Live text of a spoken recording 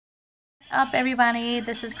What's up, everybody?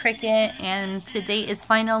 This is Cricket, and today is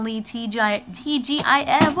finally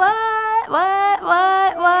TGIF. What?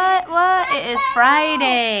 It is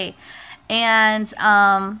Friday, and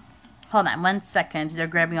hold on one second. They're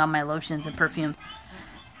grabbing all my lotions and perfumes.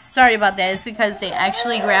 Sorry about that. It's because they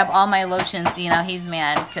actually grab all my lotions. You know, he's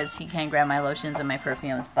mad because he can't grab my lotions and my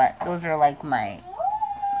perfumes, but those are like my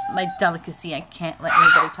delicacy. I can't let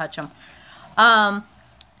anybody touch them.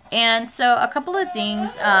 And so a couple of things.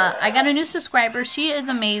 I got a new subscriber. She is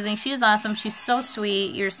amazing. She is awesome. She's so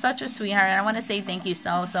sweet. You're such a sweetheart. And I want to say thank you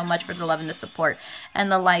so much for the love and the support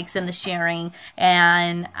and the likes and the sharing.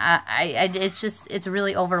 And it's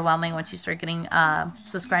really overwhelming once you start getting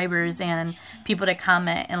subscribers and people to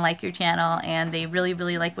comment and like your channel, and they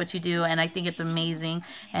really like what you do. And I think it's amazing.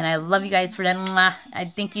 And I love you guys for that. I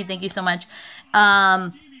thank you so much.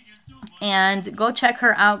 And go check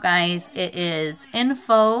her out, guys. It is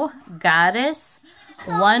Info Goddess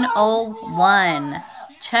 101.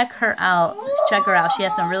 Check her out. She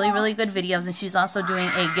has some really good videos, and she's also doing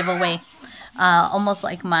a giveaway, almost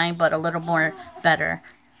like mine, but a little more better.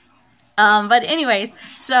 But anyways,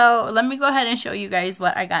 so let me go ahead and show you guys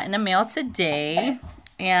what I got in the mail today.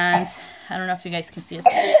 And I don't know if you guys can see it.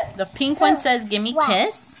 The pink one says "Gimme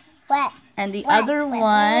Kiss," and the other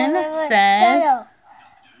one says.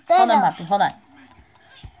 Hold on, Poppy. Hold on.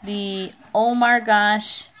 The oh my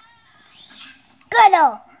gosh.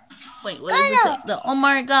 Wait, what does it say? The oh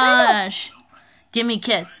my gosh. Gimme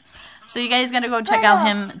Kiss. So you guys gotta go check out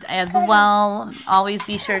him as well. Always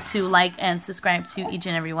be sure to like and subscribe to each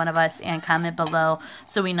and every one of us, and comment below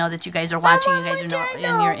so we know that you guys are watching, you guys are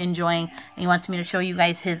and you're enjoying. And he wants me to show you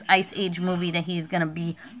guys his Ice Age movie that he's gonna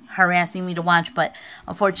be harassing me to watch, but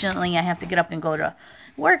unfortunately I have to get up and go to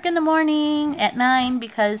work in the morning at 9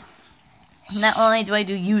 because not only do I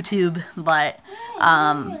do YouTube, but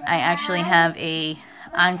I actually have a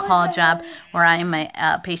on-call job where I am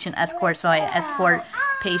a patient escort. So I escort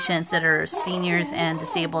patients that are seniors and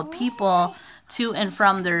disabled people to and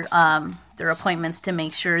from their appointments to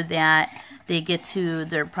make sure that they get to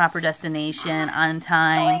their proper destination on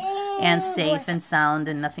time and safe and sound,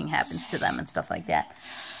 and nothing happens to them and stuff like that.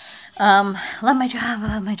 Love my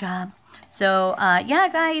job. So, yeah,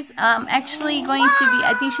 guys, actually going to be,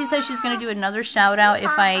 I think she said she's going to do another shout out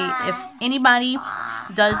if anybody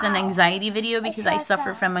does an anxiety video, because I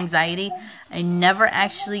suffer from anxiety. I never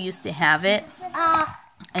actually used to have it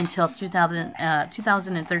until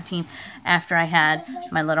 2013 after I had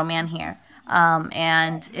my little man here.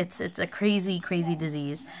 And it's a crazy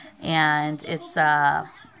disease, and it's,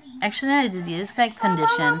 actually not a disease, it's like a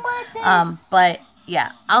condition, but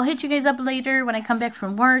yeah, I'll hit you guys up later when I come back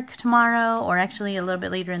from work tomorrow, or actually a little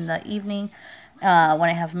bit later in the evening when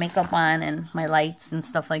I have makeup on and my lights and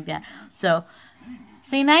stuff like that. So,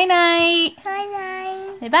 say night-night.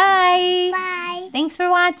 Night-night. Say bye. Bye. Thanks for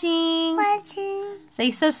watching.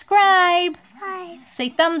 Say subscribe. Bye. Say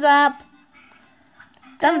thumbs up.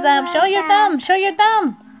 Thumbs up. Show your thumb. Show your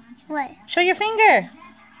thumb. What? Show your finger.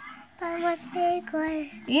 My finger.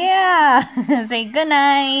 Yeah. Say good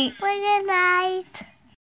night. Good night.